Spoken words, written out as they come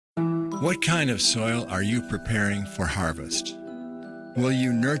What kind of soil are you preparing for harvest? Will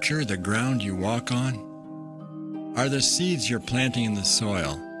you nurture the ground you walk on? Are the seeds you're planting in the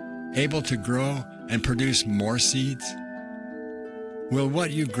soil able to grow and produce more seeds? Will what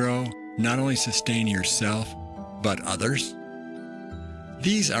you grow not only sustain yourself, but others?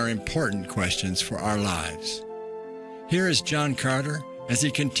 These are important questions for our lives. Here is John Carter as he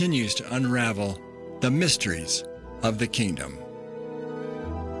continues to unravel the mysteries of the kingdom.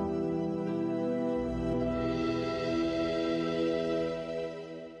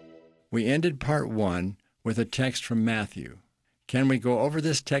 We ended part 1 with a text from Matthew. Can we go over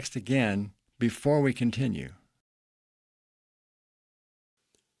this text again before we continue?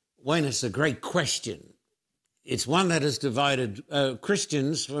 Wayne, it's a great question. It's one that has divided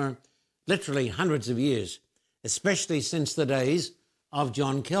Christians for literally hundreds of years, especially since the days of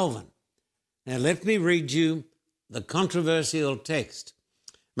John Calvin. Now, let me read you the controversial text.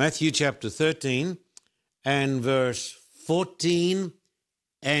 Matthew chapter 13 and verse 14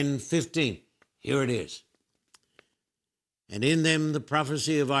 and 15. Here it is. And in them the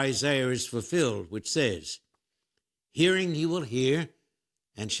prophecy of Isaiah is fulfilled, which says, hearing you will hear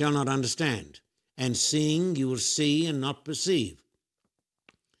and shall not understand, and seeing you will see and not perceive.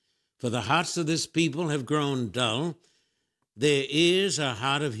 For the hearts of this people have grown dull, their ears are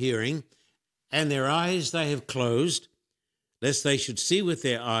hard of hearing, and their eyes they have closed, lest they should see with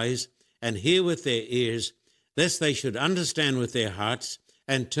their eyes and hear with their ears, lest they should understand with their hearts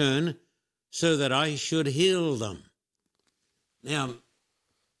and turn, so that I should heal them. Now,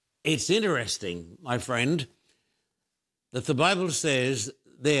 it's interesting, my friend, that the Bible says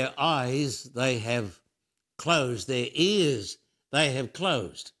their eyes they have closed, their ears they have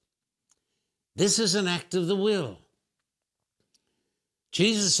closed. This is an act of the will.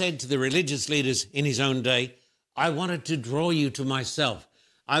 Jesus said to the religious leaders in his own day, I wanted to draw you to myself.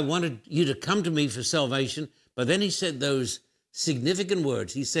 I wanted you to come to me for salvation. But then he said those significant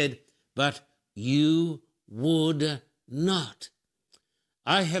words. He said, but you would not.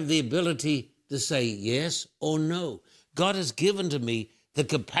 I have the ability to say yes or no. God has given to me the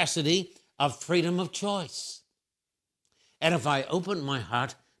capacity of freedom of choice. And if I open my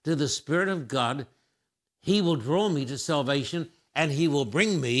heart to the Spirit of God, he will draw me to salvation and he will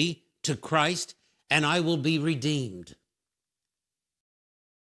bring me to Christ and I will be redeemed.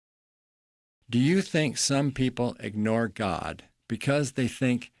 Do you think some people ignore God because they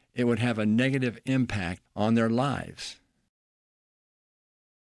think it would have a negative impact on their lives?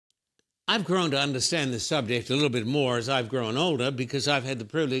 I've grown to understand this subject a little bit more as I've grown older because I've had the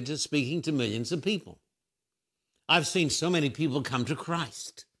privilege of speaking to millions of people. I've seen so many people come to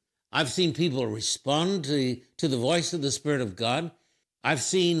Christ. I've seen people respond to the voice of the Spirit of God. I've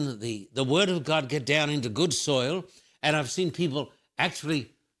seen the Word of God get down into good soil, and I've seen people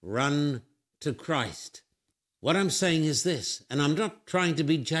actually run to Christ. What I'm saying is this, and I'm not trying to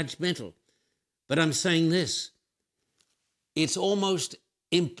be judgmental, but I'm saying this. It's almost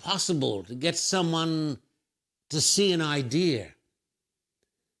impossible to get someone to see an idea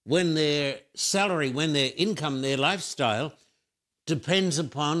when their salary, when their income, their lifestyle depends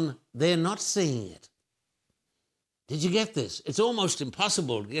upon their not seeing it. Did you get this? It's almost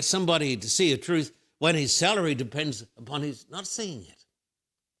impossible to get somebody to see a truth when his salary depends upon his not seeing it.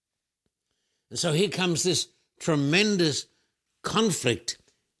 And so here comes this tremendous conflict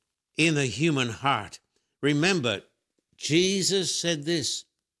in the human heart. Remember, Jesus said this,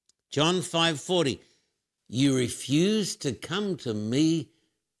 John 5:40, you refuse to come to me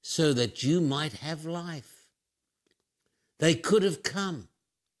so that you might have life. They could have come.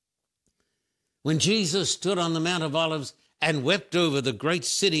 When Jesus stood on the Mount of Olives and wept over the great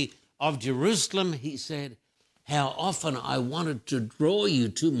city of Jerusalem, he said, how often I wanted to draw you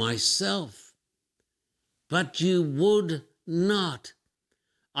to myself, but you would not.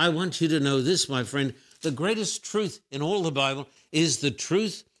 I want you to know this, my friend. The greatest truth in all the Bible is the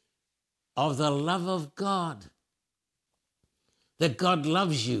truth of the love of God. That God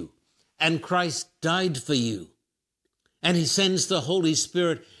loves you and Christ died for you. And he sends the Holy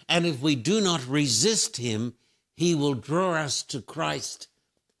Spirit. And if we do not resist him, he will draw us to Christ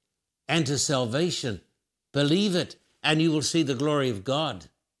and to salvation. Believe it, and you will see the glory of God.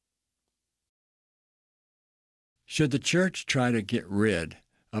 Should the church try to get rid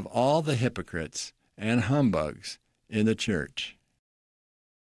of all the hypocrites and humbugs in the church?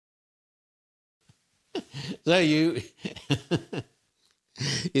 So you think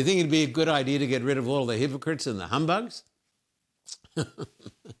it'd be a good idea to get rid of all the hypocrites and the humbugs?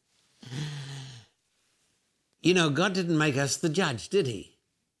 You know, God didn't make us the judge, did he?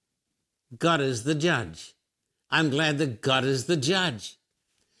 God is the judge. I'm glad that God is the judge.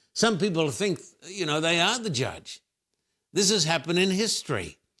 Some people think, they are the judge. This has happened in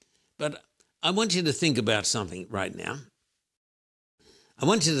history. But I want you to think about something right now. I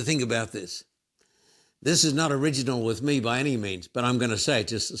want you to think about this. This is not original with me by any means, but I'm going to say it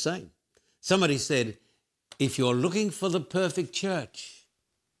just the same. Somebody said, if you're looking for the perfect church,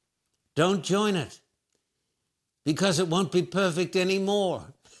 don't join it, because it won't be perfect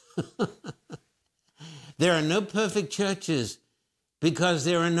anymore. There are no perfect churches because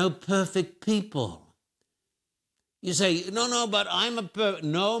there are no perfect people. You say, no, but I'm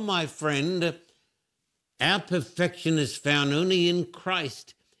No, my friend, our perfection is found only in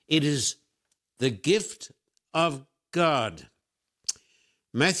Christ. It is the gift of God.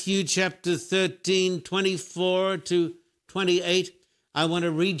 Matthew chapter 13, 24 to 28. I want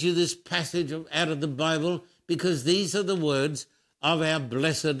to read you this passage out of the Bible because these are the words of our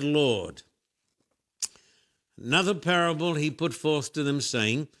blessed Lord. Another parable he put forth to them,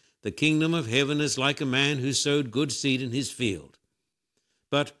 saying, the kingdom of heaven is like a man who sowed good seed in his field.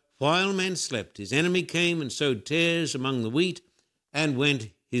 But while man slept, his enemy came and sowed tares among the wheat and went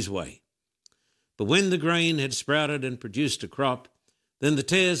his way. But when the grain had sprouted and produced a crop, then the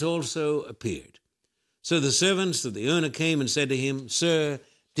tares also appeared. So the servants of the owner came and said to him, Sir,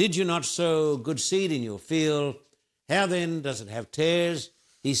 did you not sow good seed in your field? How then does it have tares?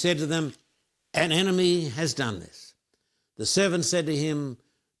 He said to them, An enemy has done this. The servant said to him,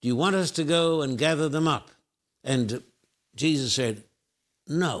 Do you want us to go and gather them up? And Jesus said,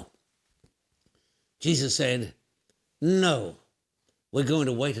 No. Jesus said, No, we're going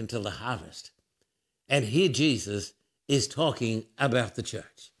to wait until the harvest. And here Jesus is talking about the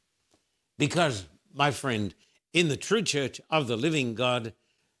church. Because, my friend, in the true church of the living God,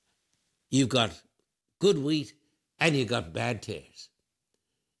 you've got good wheat and you've got bad tares.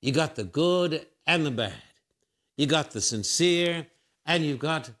 You got the good and the bad. You got the sincere and you've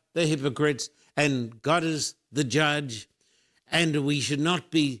got the hypocrites, and God is the judge, and we should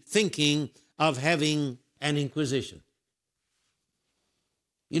not be thinking of having an inquisition.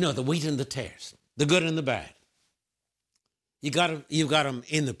 The wheat and the tares, the good and the bad. You've got them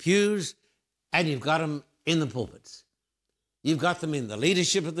in the pews, and you've got them in the pulpits. You've got them in the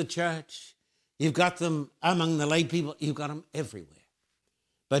leadership of the church. You've got them among the lay people. You've got them everywhere.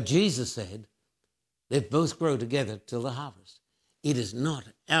 But Jesus said, let both grow together till the harvest. It is not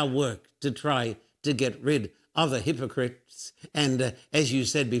our work to try to get rid of the hypocrites and, as you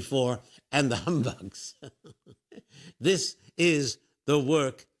said before, and the humbugs. This is the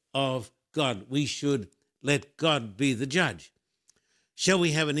work of God. We should let God be the judge. Shall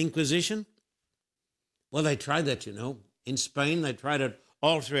we have an inquisition? Well, they tried that, In Spain, they tried it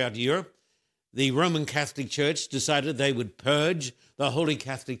all throughout Europe. The Roman Catholic Church decided they would purge the Holy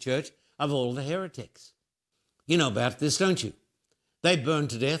Catholic Church of all the heretics. You know about this, don't you? They burned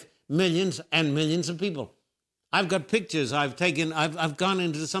to death millions and millions of people. I've got pictures I've gone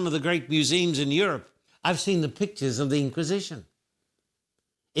into some of the great museums in Europe. I've seen the pictures of the Inquisition.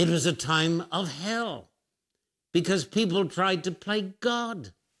 It was a time of hell because people tried to play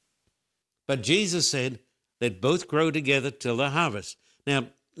God. But Jesus said, let both grow together till the harvest. Now,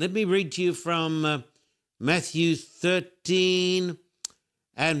 let me read to you from Matthew 13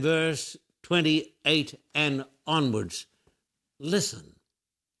 and verse 28 and onwards. Listen.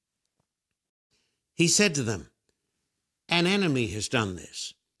 He said to them, an enemy has done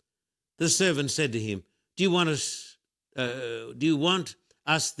this. The servant said to him, do you want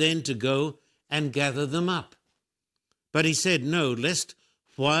us then to go and gather them up? But he said, no, lest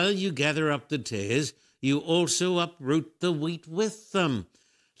while you gather up the tares, you also uproot the wheat with them.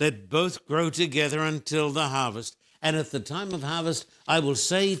 Let both grow together until the harvest. And at the time of harvest, I will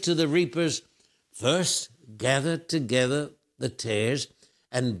say to the reapers, first gather together the tares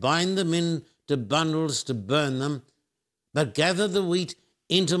and bind them into bundles to burn them, but gather the wheat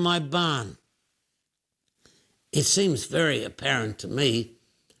into my barn. It seems very apparent to me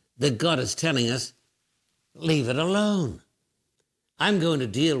that God is telling us, leave it alone. I'm going to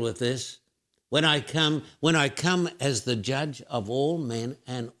deal with this when I come as the judge of all men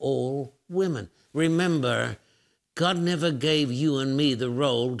and all women. Remember, God never gave you and me the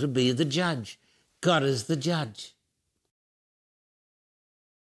role to be the judge. God is the judge.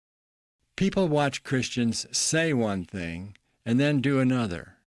 People watch Christians say one thing and then do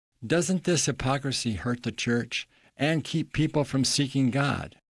another. Doesn't this hypocrisy hurt the church and keep people from seeking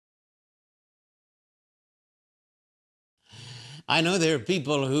God? I know there are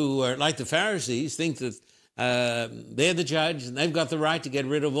people who are like the Pharisees, think that they're the judge and they've got the right to get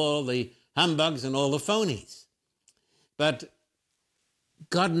rid of all the humbugs and all the phonies. But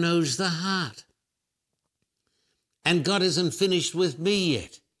God knows the heart. And God isn't finished with me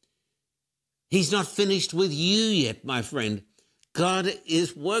yet. He's not finished with you yet, my friend. God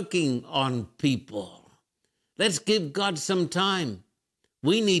is working on people. Let's give God some time.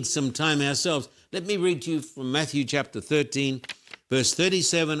 We need some time ourselves. Let me read to you from Matthew chapter 13, verse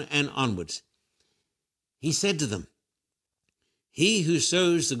 37 and onwards. He said to them, "He who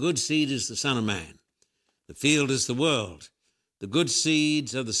sows the good seed is the Son of Man. The field is the world. The good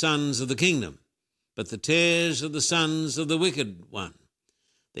seeds are the sons of the kingdom, but the tares are the sons of the wicked one.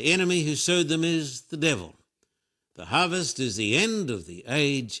 The enemy who sowed them is the devil. The harvest is the end of the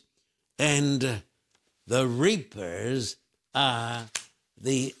age, and the reapers are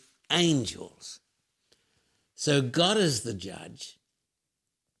the angels." So God is the judge.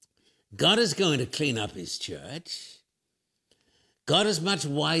 God is going to clean up his church. God is much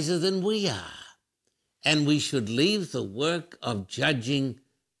wiser than we are, and we should leave the work of judging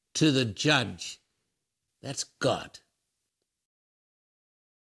to the judge. That's God.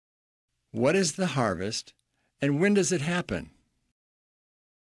 What is the harvest, and when does it happen?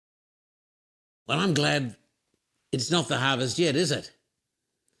 Well, I'm glad it's not the harvest yet, is it?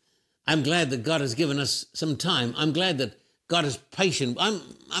 I'm glad that God has given us some time. I'm glad that God is patient.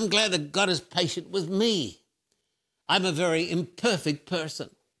 I'm glad that God is patient with me. I'm a very imperfect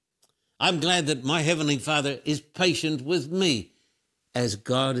person. I'm glad that my Heavenly Father is patient with me, as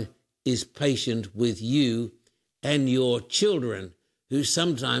God is patient with you and your children, who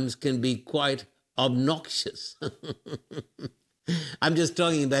sometimes can be quite obnoxious. I'm just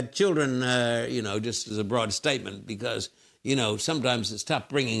talking about children, just as a broad statement, because, sometimes it's tough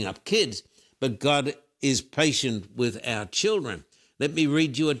bringing up kids, but God is patient with our children. Let me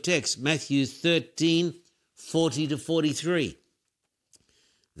read you a text, Matthew 13, 40 to 43.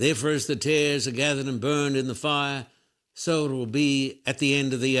 "Therefore, as the tares are gathered and burned in the fire, so it will be at the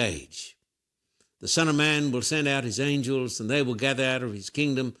end of the age. The Son of Man will send out his angels, and they will gather out of his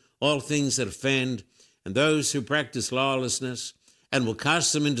kingdom all things that offend, and those who practice lawlessness, and will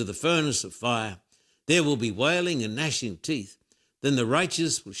cast them into the furnace of fire. There will be wailing and gnashing of teeth. Then the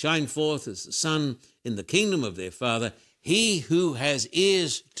righteous will shine forth as the sun in the kingdom of their Father. He who has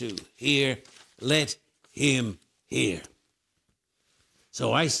ears to hear, let him hear."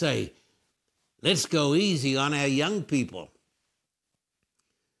 So I say, let's go easy on our young people.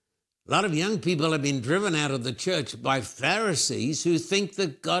 A lot of young people have been driven out of the church by Pharisees who think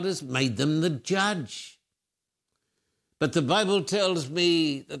that God has made them the judge. But the Bible tells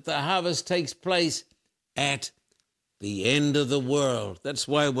me that the harvest takes place at the end of the world. That's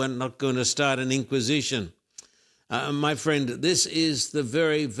why we're not going to start an inquisition. My friend, this is the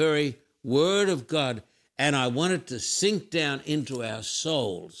very, very Word of God, and I want it to sink down into our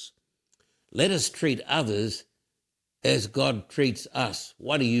souls. Let us treat others as God treats us.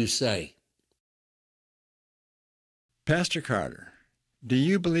 What do you say? Pastor Carter, do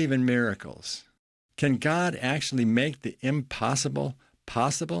you believe in miracles? Can God actually make the impossible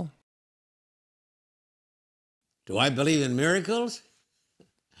possible? Do I believe in miracles?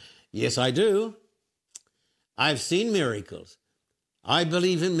 Yes, I do. I've seen miracles. I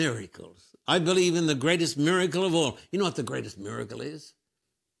believe in miracles. I believe in the greatest miracle of all. You know what the greatest miracle is?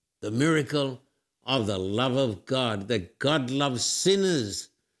 The miracle of the love of God, that God loves sinners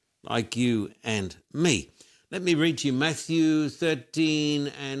like you and me. Let me read to you Matthew 13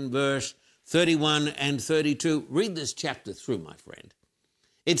 and verse 31 and 32. Read this chapter through, my friend.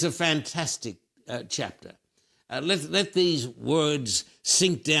 It's a fantastic chapter. Let these words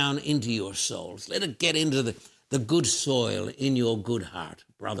sink down into your souls. Let it get into the good soil in your good heart,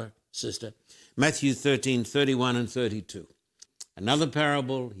 brother, sister. Matthew 13, 31 and 32. "Another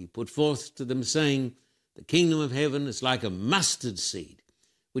parable he put forth to them, saying, The kingdom of heaven is like a mustard seed,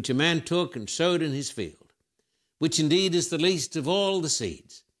 which a man took and sowed in his field, which indeed is the least of all the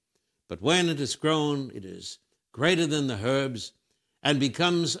seeds. But when it is grown, it is greater than the herbs, and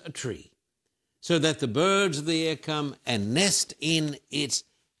becomes a tree, so that the birds of the air come and nest in its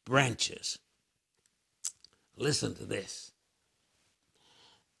branches." Listen to this.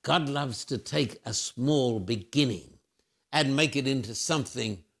 God loves to take a small beginning and make it into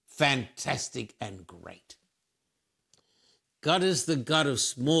something fantastic and great. God is the God of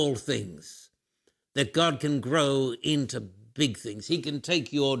small things, that God can grow into big things. He can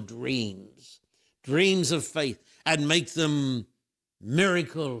take your dreams of faith, and make them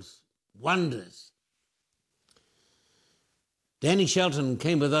miracles, wonders. Danny Shelton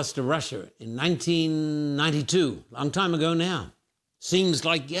came with us to Russia in 1992, a long time ago now. Seems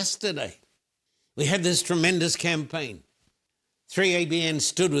like yesterday. We had this tremendous campaign. 3ABN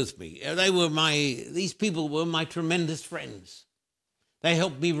stood with me. These people were my tremendous friends. They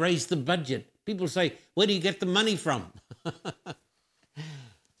helped me raise the budget. People say, "Where do you get the money from?"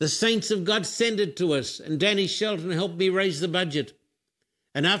 The saints of God sent it to us, and Danny Shelton helped me raise the budget.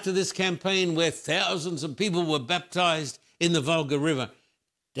 And after this campaign where thousands of people were baptized in the Volga River,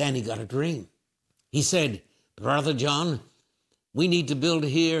 Danny got a dream. He said, Brother John, we need to build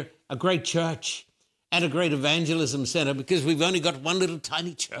here a great church and a great evangelism center because we've only got one little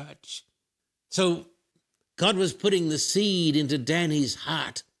tiny church. So God was putting the seed into Danny's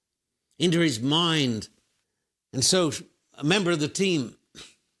heart, into his mind. And so a member of the team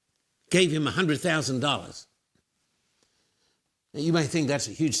gave him $100,000. You may think that's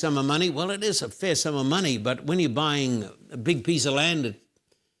a huge sum of money. Well, it is a fair sum of money, but when you're buying a big piece of land, it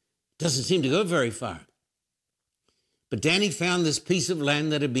doesn't seem to go very far. But Danny found this piece of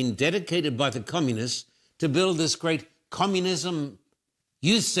land that had been dedicated by the communists to build this great communism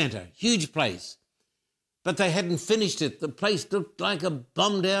youth center, huge place. But they hadn't finished it. The place looked like a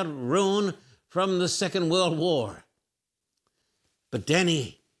bombed-out ruin from the Second World War. But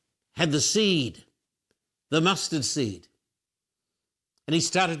Danny had the seed, the mustard seed. And he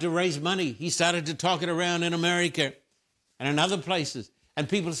started to raise money. He started to talk it around in America and in other places. And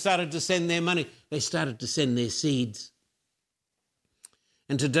people started to send their money. They started to send their seeds.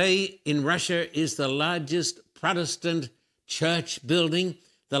 And today in Russia is the largest Protestant church building,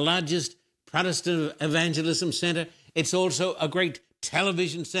 the largest Protestant evangelism center. It's also a great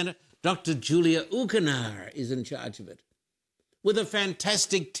television center. Dr. Julia Ukanar is in charge of it, with a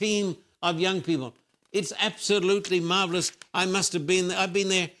fantastic team of young people. It's absolutely marvelous. I've been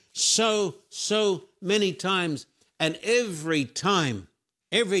there so many times. And every time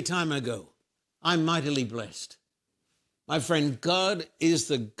I go, I'm mightily blessed. My friend, God is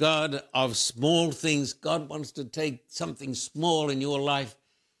the God of small things. God wants to take something small in your life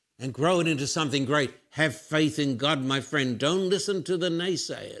and grow it into something great. Have faith in God, my friend. Don't listen to the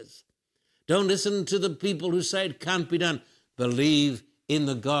naysayers. Don't listen to the people who say it can't be done. Believe in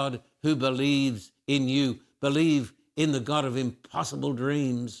the God who believes in you. Believe in the God of impossible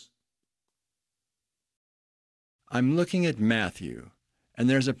dreams. I'm looking at Matthew, and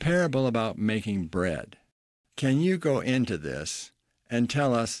there's a parable about making bread. Can you go into this and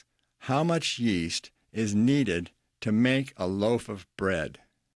tell us how much yeast is needed to make a loaf of bread?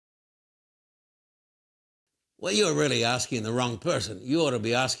 Well, you're really asking the wrong person. You ought to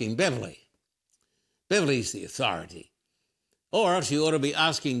be asking Beverly. Beverly's the authority. Or else you ought to be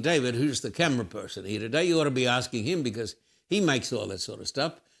asking David, who's the camera person here today. You ought to be asking him because he makes all that sort of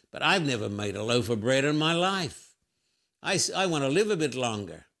stuff. But I've never made a loaf of bread in my life. I want to live a bit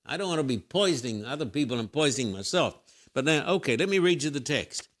longer. I don't want to be poisoning other people and poisoning myself. But now, okay, let me read you the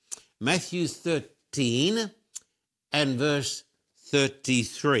text. Matthew 13 and verse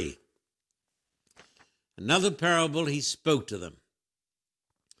 33. Another parable he spoke to them.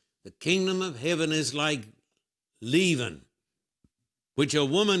 The kingdom of heaven is like leaven, which a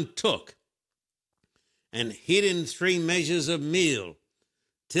woman took and hid in 3 measures of meal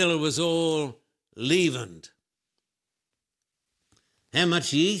till it was all leavened. How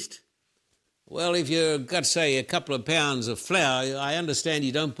much yeast? Well, if you've got, say, a couple of pounds of flour, I understand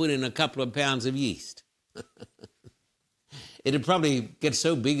you don't put in a couple of pounds of yeast. It'd probably get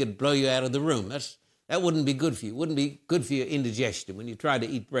so big it'd blow you out of the room. That wouldn't be good for you. It wouldn't be good for your indigestion when you try to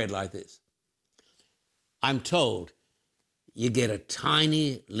eat bread like this. I'm told you get a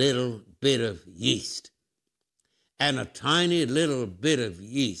tiny little bit of yeast, and a tiny little bit of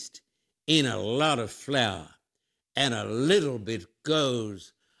yeast in a lot of flour, and a little bit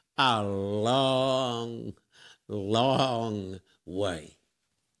goes a long, long way.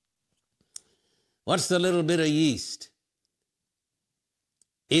 What's the little bit of yeast?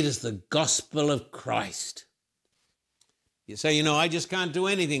 It is the gospel of Christ. You say, I just can't do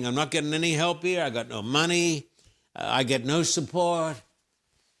anything. I'm not getting any help here. I got no money. I get no support.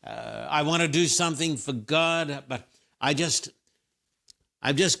 I want to do something for God, but I've just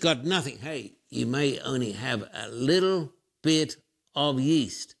got nothing. Hey, you may only have a little bit of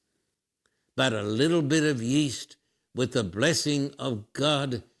yeast, but a little bit of yeast with the blessing of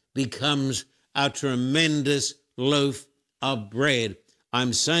God becomes a tremendous loaf of bread.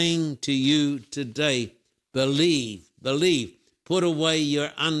 I'm saying to you today, believe, put away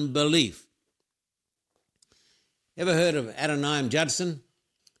your unbelief. Ever heard of Adoniram Judson?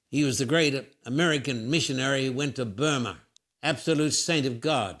 He was the great American missionary who went to Burma, absolute saint of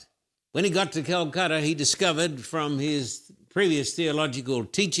God. When he got to Calcutta, he discovered from his previous theological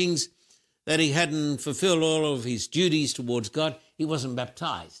teachings that he hadn't fulfilled all of his duties towards God. He wasn't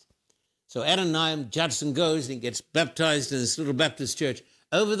baptized. So Adoniram Judson goes and he gets baptized in this little Baptist church.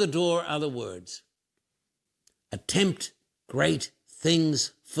 Over the door are the words, attempt great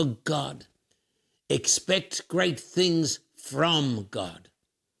things for God. Expect great things from God.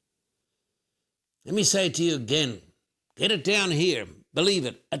 Let me say it to you again. Get it down here. Believe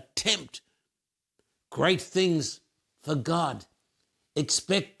it. Attempt great things for God.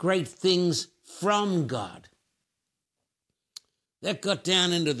 Expect great things from God. That got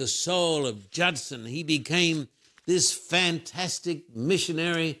down into the soul of Judson. He became this fantastic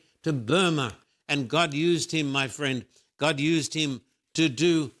missionary to Burma, and God used him, my friend. God used him to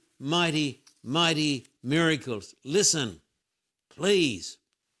do mighty, mighty miracles. Listen, please,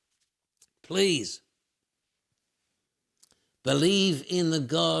 please, believe in the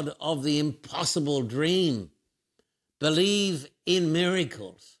God of the impossible dream. Believe in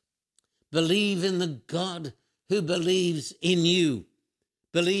miracles. Believe in the God who believes in you.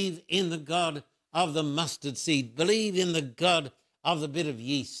 Believe in the God of the mustard seed. Believe in the God of the bit of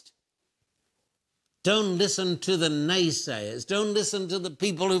yeast. Don't listen to the naysayers. Don't listen to the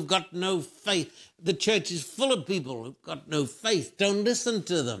people who've got no faith. The church is full of people who've got no faith. Don't listen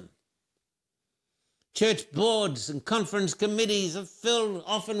to them. Church boards and conference committees are filled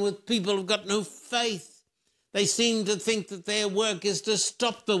often with people who've got no faith. They seem to think that their work is to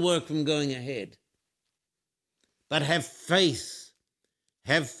stop the work from going ahead. But have faith.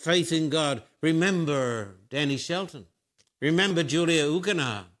 Have faith in God. Remember Danny Shelton. Remember Julia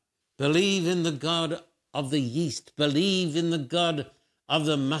Ukana. Believe in the God of the yeast. Believe in the God of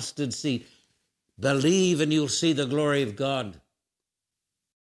the mustard seed. Believe and you'll see the glory of God.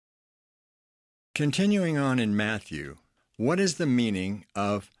 Continuing on in Matthew, what is the meaning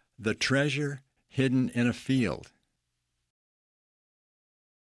of the treasure hidden in a field?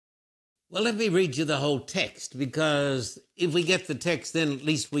 Well, let me read you the whole text, because if we get the text, then at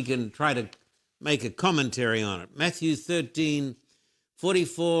least we can try to make a commentary on it. Matthew 13,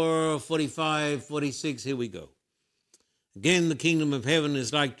 44, 45, 46, here we go. Again, the kingdom of heaven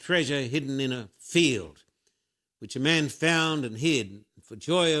is like treasure hidden in a field, which a man found and hid. For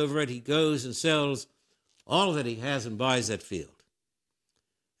joy over it, he goes and sells all that he has and buys that field.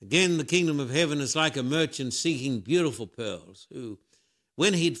 Again, the kingdom of heaven is like a merchant seeking beautiful pearls, who,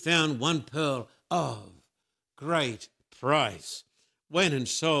 when he'd found one pearl of great price, went and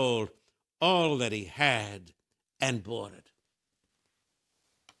sold all that he had and bought it.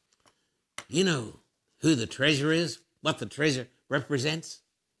 You know who the treasure is? What the treasure represents?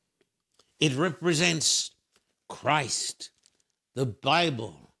 It represents Christ, the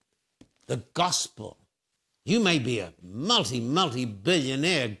Bible, the gospel. You may be a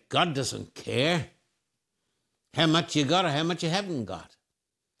multi-billionaire. God doesn't care how much you got or how much you haven't got.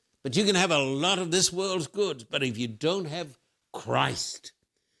 But you can have a lot of this world's goods, but if you don't have Christ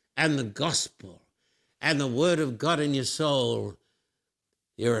and the gospel and the word of God in your soul,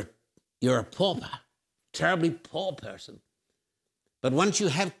 you're a pauper, terribly poor person. But once you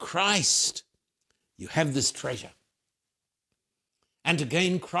have Christ, you have this treasure. And to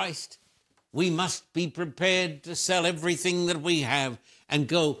gain Christ, we must be prepared to sell everything that we have and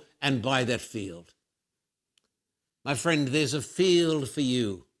go and buy that field. My friend, there's a field for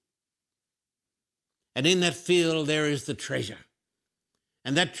you. And in that field, there is the treasure.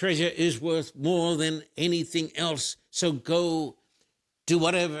 And that treasure is worth more than anything else. So go do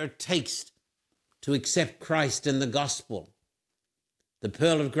whatever it takes to accept Christ and the gospel. The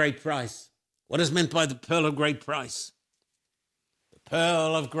pearl of great price. What is meant by the pearl of great price? The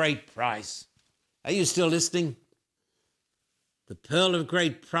pearl of great price. Are you still listening? The pearl of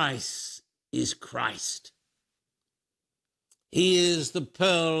great price is Christ. He is the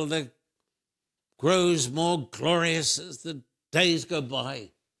pearl that grows more glorious as the days go by.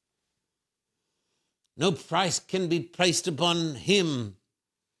 No price can be placed upon him.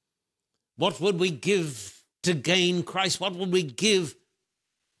 What would we give to gain Christ? What would we give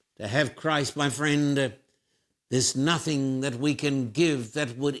to have Christ, my friend? There's nothing that we can give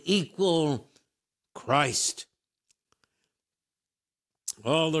that would equal Christ.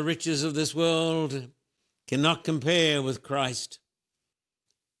 All the riches of this world cannot compare with Christ.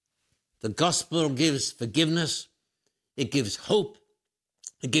 The gospel gives forgiveness, it gives hope,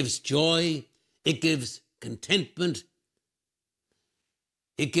 it gives joy, it gives contentment,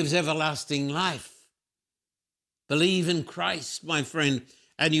 it gives everlasting life. Believe in Christ, my friend,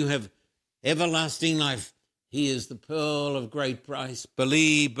 and you have everlasting life. He is the pearl of great price.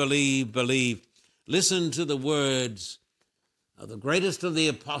 Believe, believe, believe. Listen to the words of the greatest of the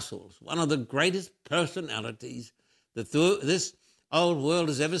apostles, one of the greatest personalities that this old world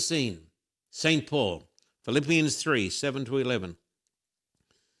has ever seen, St. Paul, Philippians 3, 7 to 11.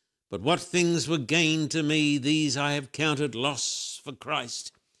 But what things were gained to me, these I have counted loss for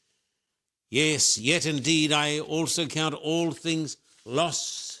Christ. Yes, yet indeed I also count all things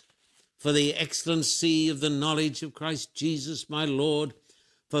loss for the excellency of the knowledge of Christ Jesus my Lord,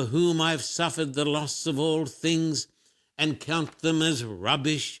 for whom I've suffered the loss of all things, and count them as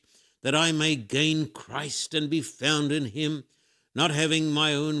rubbish, that I may gain Christ and be found in him, not having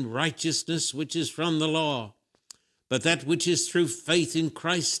my own righteousness which is from the law, but that which is through faith in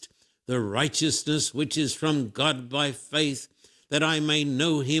Christ, the righteousness which is from God by faith, that I may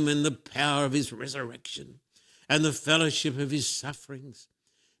know him and the power of his resurrection, and the fellowship of his sufferings,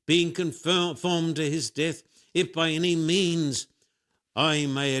 being conformed to his death, if by any means I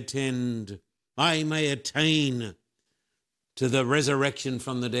may attain to the resurrection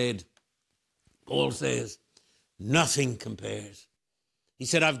from the dead. Paul says, nothing compares. He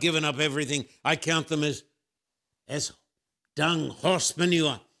said, I've given up everything. I count them as dung, horse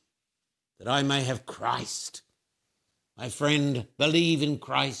manure, that I may have Christ. My friend, believe in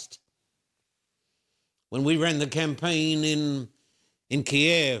Christ. When we ran the campaign in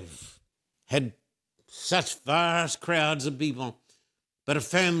Kiev, had such vast crowds of people, but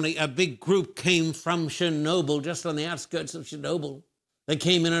a big group came from Chernobyl, just on the outskirts of Chernobyl. They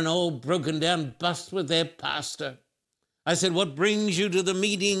came in an old broken down bus with their pastor. I said, what brings you to the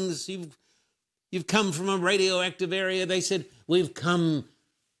meetings? You've come from a radioactive area. They said, we've come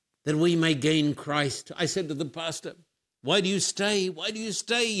that we may gain Christ. I said to the pastor, why do you stay? Why do you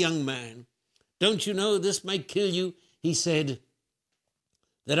stay, young man? Don't you know this may kill you? He said,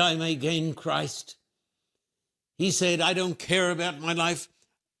 that I may gain Christ. He said, I don't care about my life.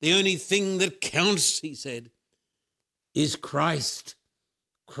 The only thing that counts, he said, is Christ.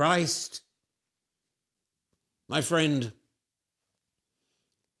 Christ. My friend,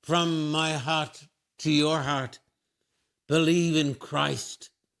 from my heart to your heart, believe in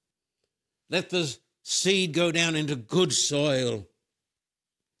Christ. Let the seed go down into good soil.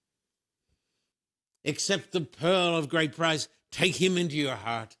 Accept the pearl of great price. Take him into your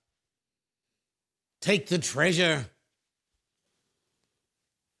heart. Take the treasure.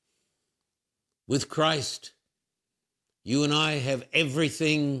 With Christ, you and I have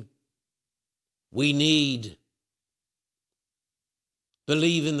everything we need.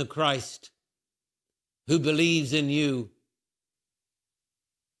 Believe in the Christ who believes in you.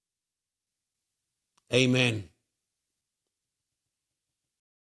 Amen.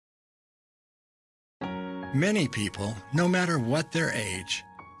 Many people, no matter what their age,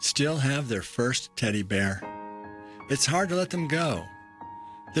 still have their first teddy bear. It's hard to let them go.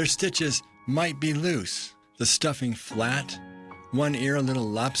 Their stitches might be loose, the stuffing flat, one ear a little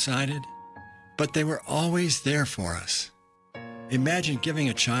lopsided, but they were always there for us. Imagine giving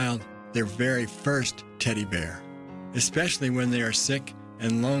a child their very first teddy bear, especially when they are sick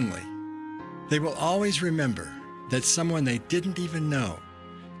and lonely. They will always remember that someone they didn't even know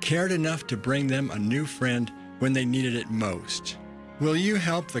cared enough to bring them a new friend when they needed it most. Will you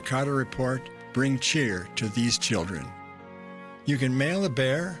help the Carter Report bring cheer to these children? You can mail a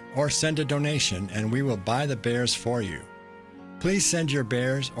bear or send a donation, and we will buy the bears for you. Please send your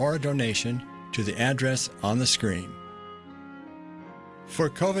bears or a donation to the address on the screen. For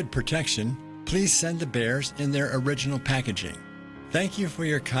COVID protection, please send the bears in their original packaging. Thank you for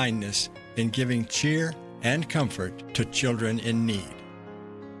your kindness in giving cheer and comfort to children in need.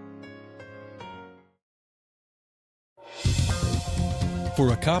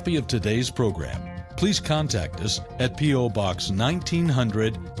 For a copy of today's program, please contact us at P.O. Box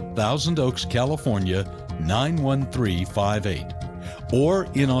 1900, Thousand Oaks, California, 91358. Or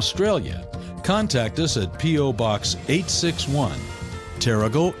in Australia, contact us at P.O. Box 861,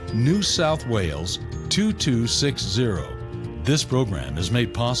 Terrigal, New South Wales, 2260. This program is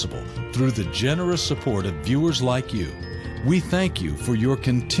made possible through the generous support of viewers like you. We thank you for your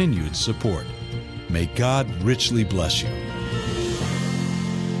continued support. May God richly bless you.